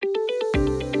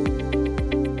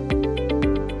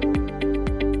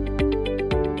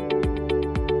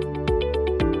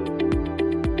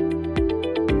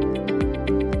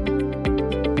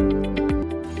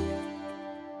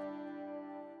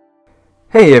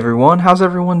Hey everyone, how's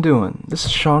everyone doing? This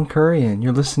is Sean Curry and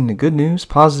you're listening to Good News,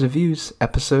 Positive Views,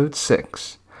 Episode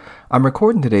 6. I'm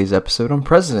recording today's episode on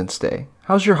President's Day.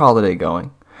 How's your holiday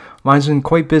going? Mine's been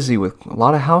quite busy with a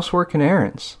lot of housework and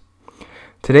errands.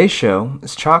 Today's show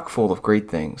is chock full of great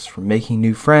things, from making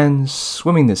new friends,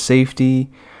 swimming to safety,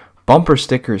 bumper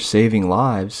stickers saving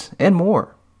lives, and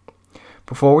more.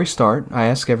 Before we start, I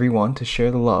ask everyone to share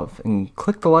the love and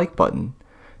click the like button.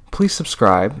 Please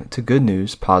subscribe to Good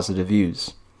News, Positive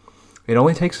Views. It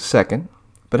only takes a second,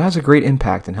 but has a great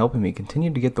impact in helping me continue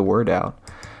to get the word out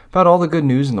about all the good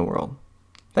news in the world.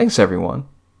 Thanks, everyone.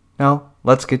 Now,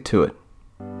 let's get to it.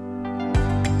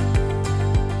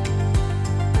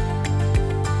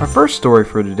 Our first story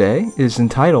for today is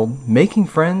entitled Making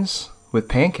Friends with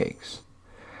Pancakes.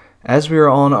 As we are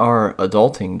on our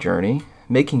adulting journey,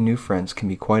 making new friends can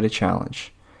be quite a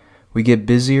challenge. We get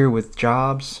busier with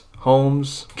jobs,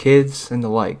 homes, kids, and the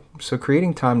like, so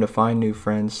creating time to find new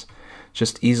friends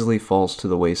just easily falls to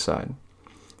the wayside.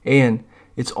 And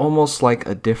it's almost like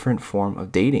a different form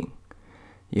of dating.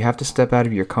 You have to step out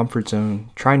of your comfort zone,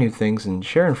 try new things, and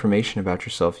share information about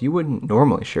yourself you wouldn't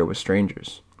normally share with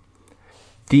strangers.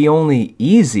 The only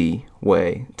easy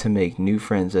way to make new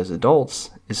friends as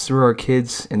adults is through our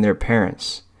kids and their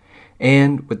parents.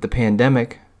 And with the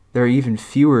pandemic, there are even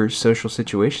fewer social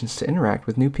situations to interact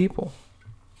with new people.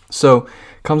 So,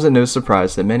 it comes at no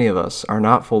surprise that many of us are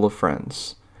not full of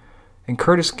friends. And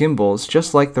Curtis Gimbel is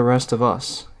just like the rest of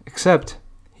us, except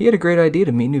he had a great idea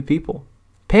to meet new people.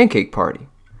 Pancake party.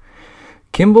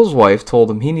 Kimball's wife told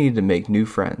him he needed to make new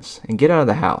friends and get out of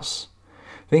the house.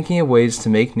 Thinking of ways to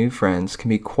make new friends can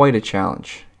be quite a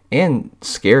challenge, and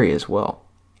scary as well.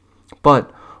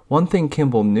 But one thing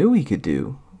Kimball knew he could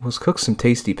do was cook some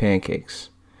tasty pancakes.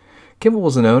 Kimball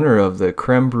was an owner of the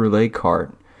creme brulee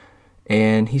cart,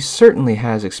 and he certainly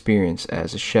has experience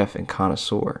as a chef and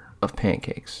connoisseur of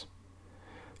pancakes.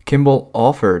 Kimball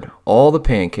offered all the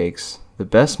pancakes, the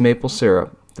best maple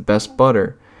syrup, the best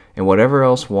butter, and whatever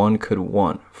else one could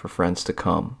want for friends to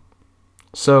come.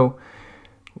 So,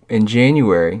 in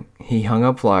January, he hung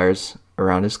up flyers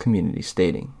around his community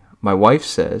stating, "My wife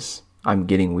says I'm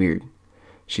getting weird.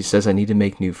 She says I need to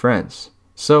make new friends,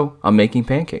 so I'm making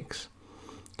pancakes."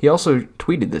 He also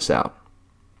tweeted this out.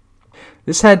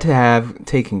 This had to have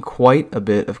taken quite a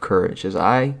bit of courage, as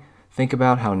I think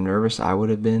about how nervous I would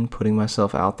have been putting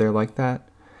myself out there like that.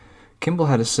 Kimball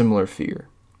had a similar fear.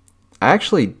 I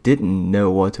actually didn't know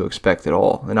what to expect at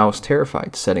all, and I was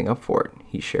terrified setting up for it,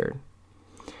 he shared.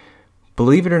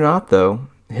 Believe it or not, though,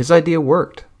 his idea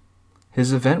worked.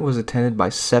 His event was attended by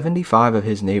 75 of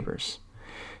his neighbors.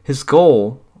 His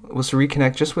goal was to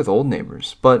reconnect just with old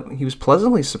neighbors, but he was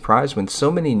pleasantly surprised when so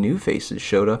many new faces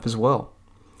showed up as well.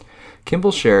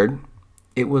 Kimball shared,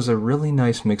 "It was a really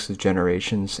nice mix of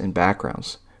generations and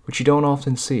backgrounds, which you don't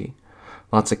often see.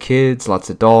 Lots of kids, lots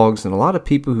of dogs, and a lot of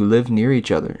people who lived near each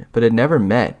other, but had never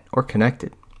met or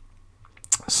connected."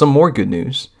 Some more good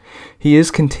news. He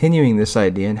is continuing this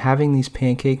idea and having these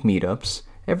pancake meetups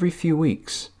every few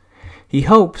weeks. He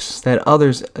hopes that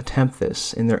others attempt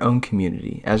this in their own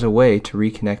community as a way to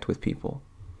reconnect with people.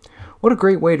 What a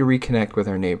great way to reconnect with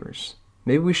our neighbors.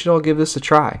 Maybe we should all give this a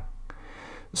try.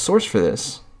 The source for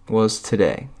this was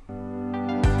Today.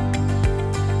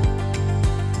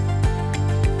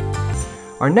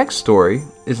 Our next story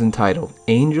is entitled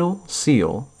Angel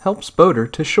Seal Helps Boater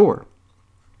to Shore.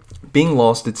 Being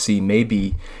lost at sea may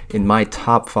be in my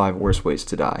top 5 worst ways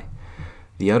to die.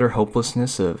 The utter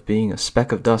hopelessness of being a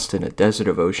speck of dust in a desert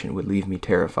of ocean would leave me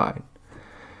terrified.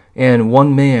 And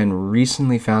one man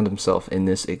recently found himself in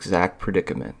this exact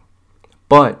predicament.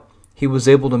 But he was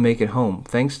able to make it home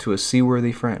thanks to a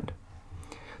seaworthy friend.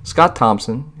 Scott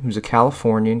Thompson, who's a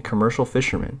Californian commercial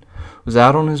fisherman, was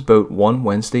out on his boat one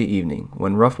Wednesday evening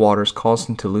when rough waters caused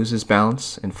him to lose his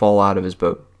balance and fall out of his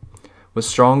boat. With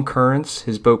strong currents,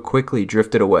 his boat quickly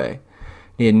drifted away.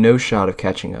 He had no shot of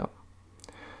catching up.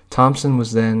 Thompson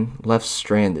was then left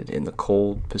stranded in the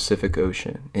cold Pacific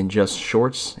Ocean in just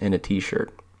shorts and a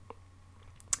t-shirt.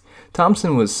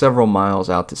 Thompson was several miles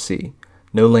out to sea,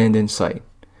 no land in sight.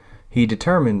 He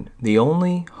determined the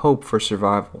only hope for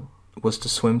survival was to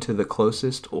swim to the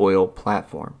closest oil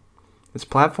platform. This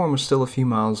platform was still a few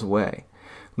miles away,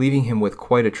 leaving him with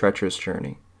quite a treacherous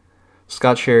journey.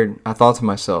 Scott shared, "I thought to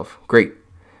myself, great,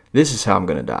 this is how I'm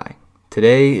going to die.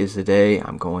 Today is the day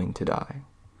I'm going to die."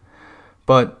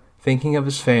 But thinking of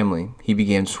his family, he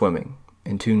began swimming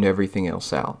and tuned everything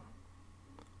else out.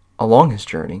 Along his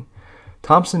journey,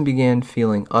 Thompson began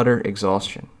feeling utter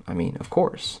exhaustion. Of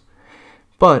course.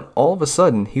 But all of a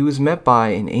sudden, he was met by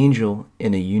an angel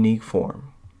in a unique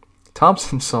form.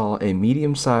 Thompson saw a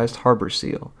medium-sized harbor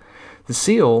seal. The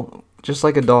seal just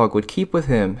like a dog, would keep with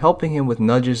him, helping him with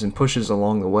nudges and pushes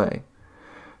along the way.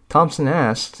 Thompson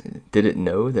asked, did it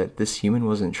know that this human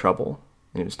was in trouble?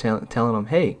 And it was telling him,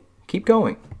 hey, keep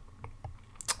going.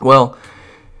 Well,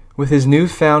 with his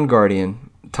newfound guardian,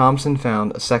 Thompson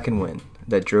found a second wind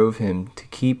that drove him to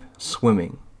keep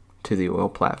swimming to the oil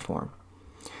platform.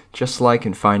 Just like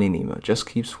in Finding Nemo, just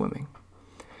keep swimming.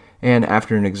 And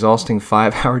after an exhausting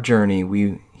 5-hour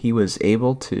journey, he was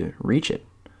able to reach it.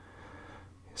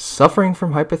 Suffering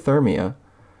from hypothermia,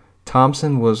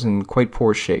 Thompson was in quite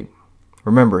poor shape.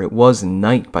 Remember, it was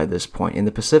night by this point, and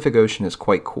the Pacific Ocean is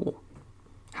quite cool.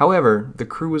 However, the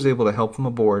crew was able to help him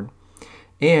aboard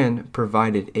and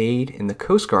provided aid, and the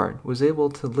Coast Guard was able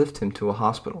to lift him to a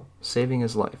hospital, saving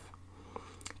his life.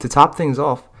 To top things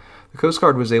off, the Coast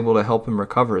Guard was able to help him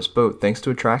recover his boat thanks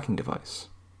to a tracking device.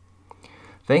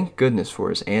 Thank goodness for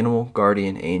his animal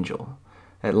guardian angel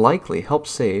that likely helped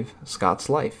save Scott's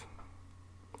life.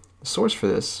 The source for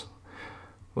this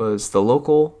was the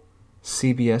local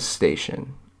CBS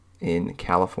station in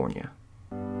California.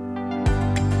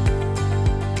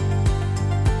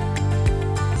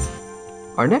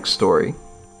 Our next story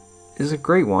is a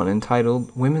great one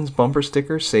entitled Women's Bumper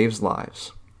Sticker Saves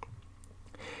Lives.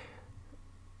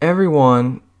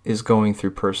 Everyone is going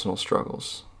through personal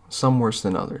struggles, some worse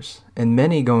than others, and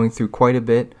many going through quite a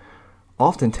bit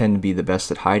often tend to be the best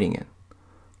at hiding it.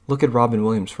 Look at Robin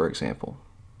Williams, for example.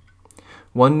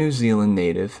 One New Zealand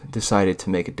native decided to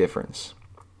make a difference.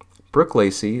 Brooke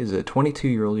Lacey is a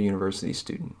 22-year-old university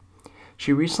student.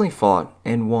 She recently fought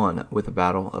and won with a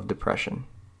battle of depression.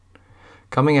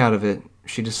 Coming out of it,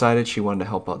 she decided she wanted to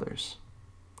help others.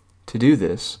 To do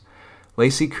this,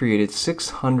 Lacey created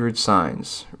 600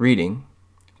 signs reading,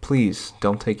 "Please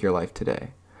don't take your life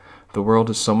today. The world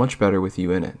is so much better with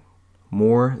you in it.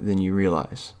 More than you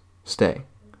realize. Stay."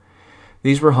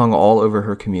 These were hung all over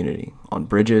her community, on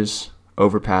bridges,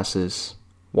 overpasses,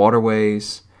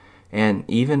 waterways, and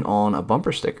even on a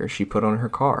bumper sticker she put on her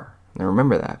car. Now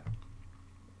remember that.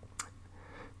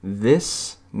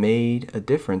 This made a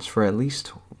difference for at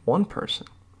least one person.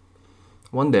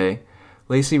 One day,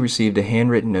 Lacey received a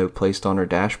handwritten note placed on her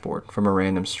dashboard from a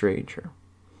random stranger.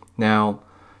 Now,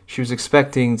 she was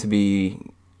expecting to be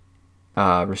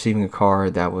receiving a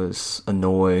card that was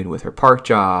annoyed with her park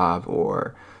job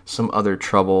or some other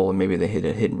trouble, maybe they hit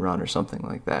a hit and run or something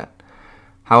like that.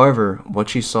 However, what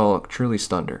she saw truly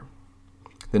stunned her.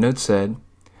 The note said,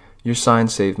 "Your sign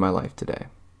saved my life today.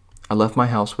 I left my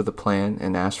house with a plan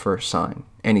and asked for a sign,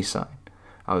 any sign,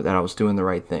 that I was doing the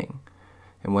right thing.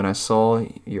 And when I saw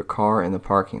your car in the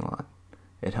parking lot,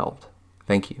 it helped.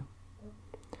 Thank you."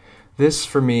 This,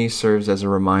 for me, serves as a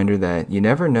reminder that you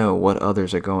never know what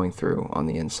others are going through on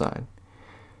the inside.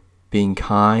 Being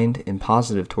kind and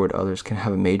positive toward others can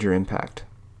have a major impact.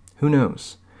 Who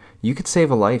knows? You could save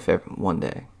a life one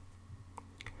day.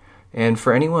 And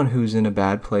for anyone who's in a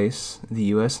bad place, the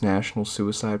U.S. National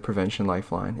Suicide Prevention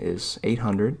Lifeline is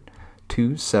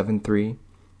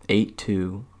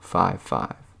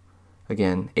 800-273-8255.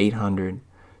 Again,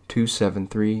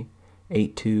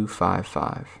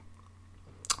 800-273-8255.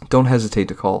 Don't hesitate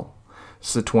to call. This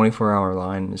is a 24-hour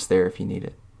line and it's there if you need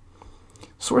it.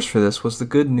 Source for this was the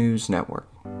Good News Network.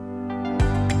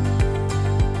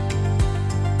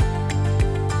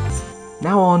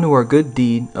 Now on to our good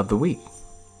deed of the week.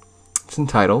 It's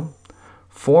entitled,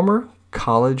 Former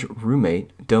College Roommate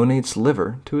Donates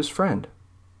Liver to His Friend.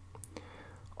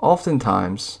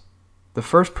 Oftentimes, the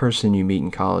first person you meet in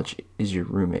college is your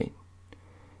roommate.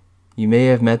 You may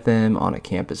have met them on a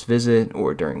campus visit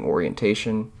or during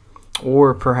orientation,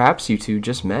 or perhaps you two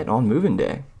just met on move-in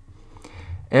day.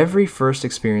 Every first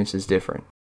experience is different.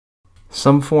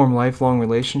 Some form lifelong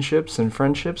relationships and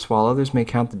friendships, while others may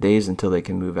count the days until they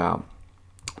can move out.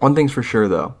 One thing's for sure,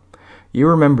 though. You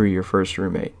remember your first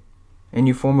roommate, and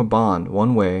you form a bond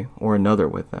one way or another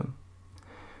with them.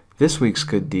 This week's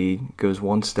good deed goes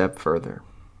one step further.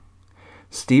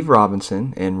 Steve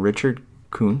Robinson and Richard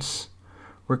Kuntz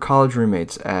were college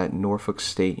roommates at Norfolk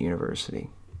State University.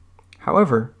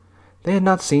 However, they had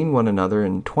not seen one another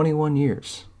in 21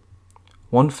 years.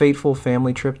 One fateful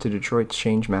family trip to Detroit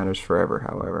changed matters forever,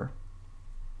 however.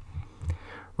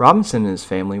 Robinson and his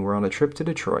family were on a trip to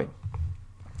Detroit.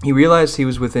 He realized he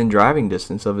was within driving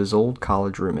distance of his old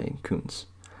college roommate, Kuntz.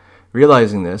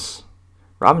 Realizing this,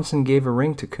 Robinson gave a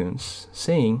ring to Kuntz,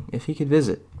 seeing if he could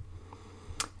visit.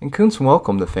 And Kuntz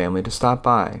welcomed the family to stop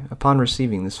by upon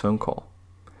receiving this phone call.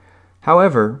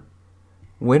 However,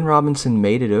 when Robinson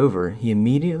made it over, he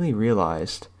immediately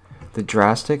realized the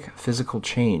drastic physical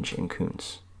change in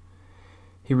Kuntz.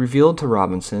 He revealed to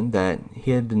Robinson that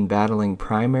he had been battling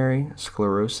primary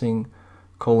sclerosing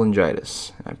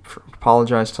cholangitis. I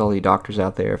apologize to all you doctors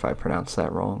out there if I pronounce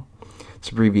that wrong. It's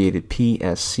abbreviated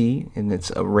PSC, and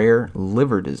it's a rare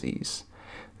liver disease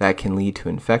that can lead to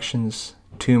infections,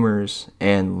 tumors,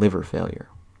 and liver failure.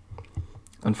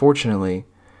 Unfortunately,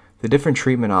 the different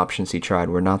treatment options he tried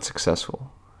were not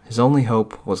successful. His only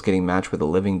hope was getting matched with a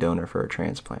living donor for a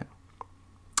transplant.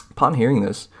 Upon hearing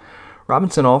this,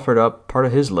 Robinson offered up part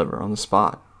of his liver on the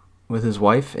spot, with his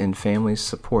wife and family's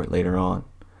support later on.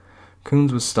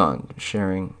 Coons was stunned,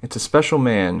 sharing, "It's a special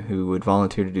man who would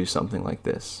volunteer to do something like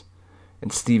this.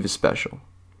 And Steve is special."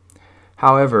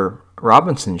 However,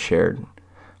 Robinson shared,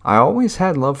 "I always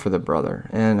had love for the brother,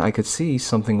 and I could see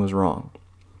something was wrong.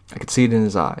 I could see it in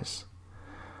his eyes.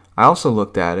 I also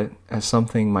looked at it as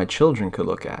something my children could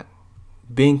look at,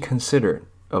 being considerate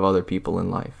of other people in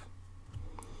life."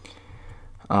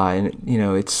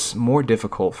 It's more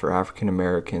difficult for African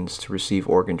Americans to receive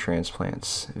organ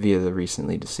transplants via the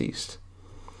recently deceased.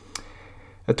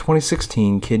 A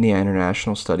 2016 Kidney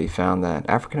International study found that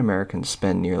African Americans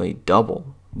spend nearly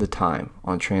double the time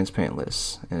on transplant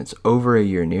lists, and it's over a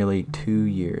year, nearly 2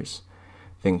 years,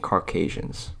 than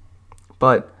Caucasians.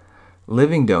 But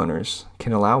living donors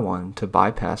can allow one to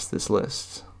bypass this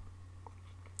list.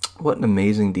 What an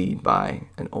amazing deed by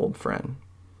an old friend.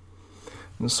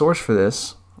 And the source for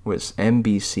this was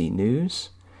NBC News,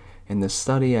 and the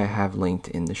study I have linked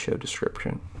in the show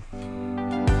description.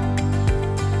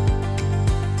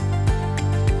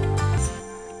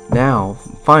 Now,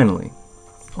 finally,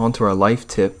 on to our life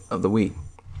tip of the week.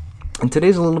 And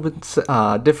today's a little bit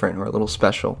different, or a little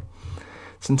special.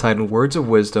 It's entitled Words of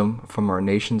Wisdom from Our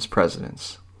Nation's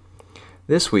Presidents.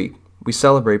 This week, we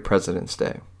celebrate President's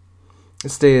Day.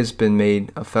 This day has been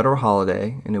made a federal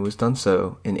holiday, and it was done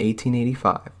so in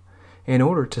 1885 in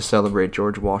order to celebrate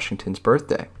George Washington's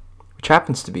birthday, which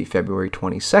happens to be February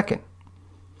 22nd.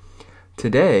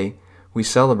 Today, we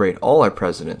celebrate all our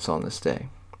presidents on this day.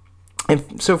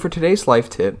 And so for today's life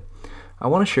tip, I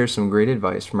want to share some great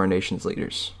advice from our nation's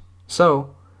leaders.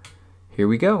 So, here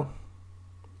we go.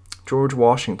 George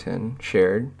Washington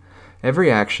shared,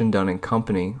 "Every action done in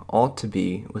company ought to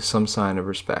be with some sign of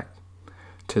respect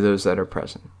to those that are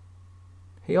present."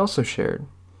 He also shared,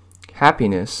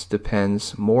 "Happiness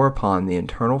depends more upon the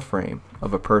internal frame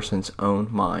of a person's own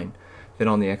mind than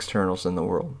on the externals in the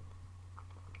world."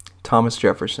 Thomas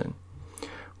Jefferson,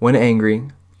 "When angry,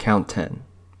 count 10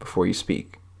 before you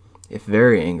speak. If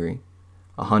very angry,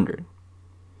 100.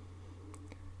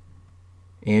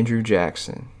 Andrew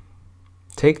Jackson,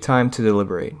 "Take time to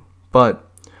deliberate, but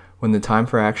when the time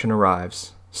for action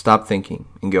arrives, stop thinking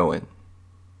and go in."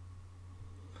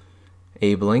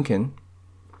 Abe Lincoln,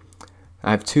 I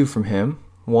have two from him.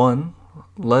 One,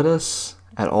 let us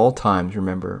at all times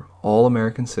remember all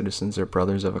American citizens are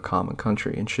brothers of a common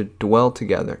country and should dwell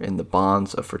together in the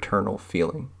bonds of fraternal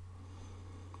feeling.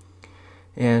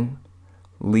 And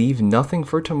leave nothing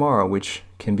for tomorrow which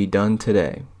can be done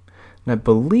today. And I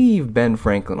believe Ben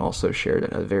Franklin also shared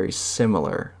a very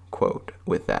similar quote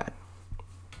with that.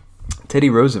 Teddy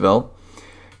Roosevelt,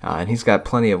 and he's got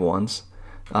plenty of ones.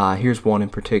 Here's one in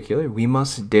particular. "We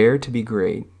must dare to be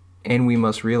great, and we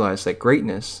must realize that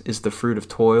greatness is the fruit of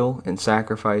toil and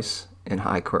sacrifice and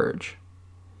high courage."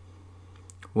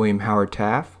 William Howard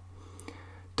Taft,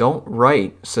 "Don't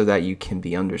write so that you can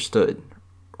be understood.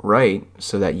 Write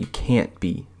so that you can't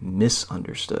be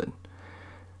misunderstood."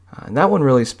 And that one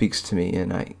really speaks to me,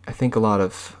 and I think a lot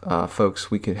of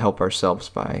folks, we could help ourselves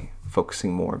by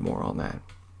focusing more and more on that.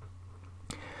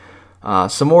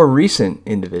 Some more recent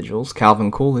individuals,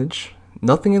 Calvin Coolidge,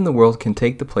 "Nothing in the world can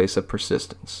take the place of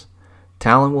persistence.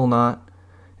 Talent will not,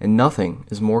 and nothing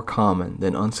is more common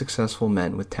than unsuccessful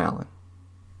men with talent."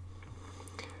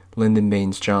 Lyndon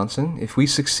Baines Johnson, "If we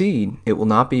succeed, it will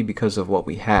not be because of what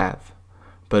we have,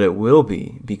 but it will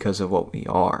be because of what we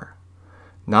are.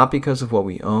 Not because of what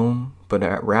we own, but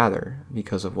rather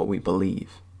because of what we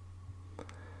believe."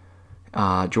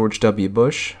 George W.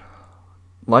 Bush,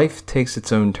 "Life takes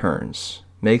its own turns,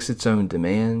 makes its own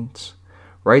demands,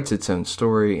 writes its own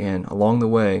story, and along the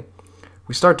way,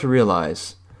 we start to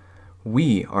realize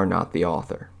we are not the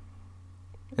author."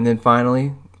 And then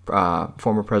finally,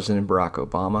 former President Barack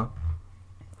Obama,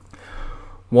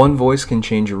 "One voice can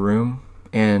change a room,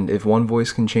 and if one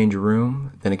voice can change a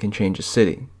room, then it can change a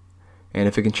city. And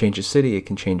if it can change a city, it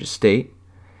can change a state.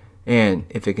 And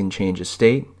if it can change a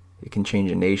state, it can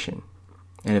change a nation.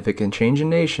 And if it can change a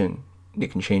nation, it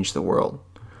can change the world.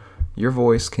 Your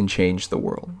voice can change the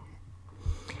world."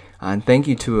 And thank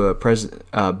you to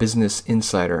a Business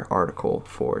Insider article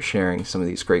for sharing some of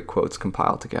these great quotes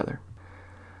compiled together.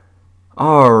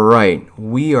 All right,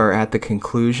 we are at the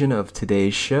conclusion of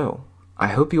today's show. I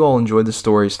hope you all enjoyed the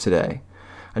stories today.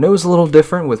 I know it was a little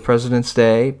different with President's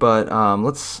Day, but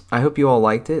I hope you all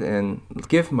liked it, and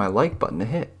give my like button a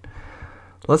hit.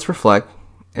 Let's reflect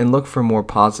and look for more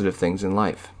positive things in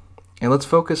life. And let's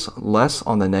focus less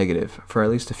on the negative for at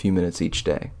least a few minutes each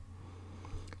day.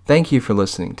 Thank you for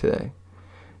listening today.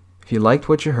 If you liked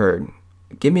what you heard,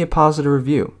 give me a positive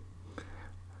review.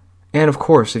 And of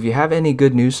course, if you have any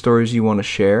good news stories you want to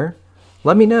share,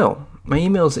 let me know. My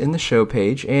email is in the show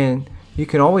page, and you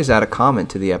can always add a comment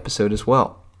to the episode as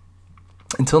well.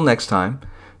 Until next time,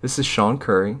 this is Sean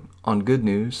Curry on Good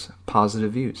News,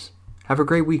 Positive Views. Have a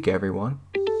great week, everyone.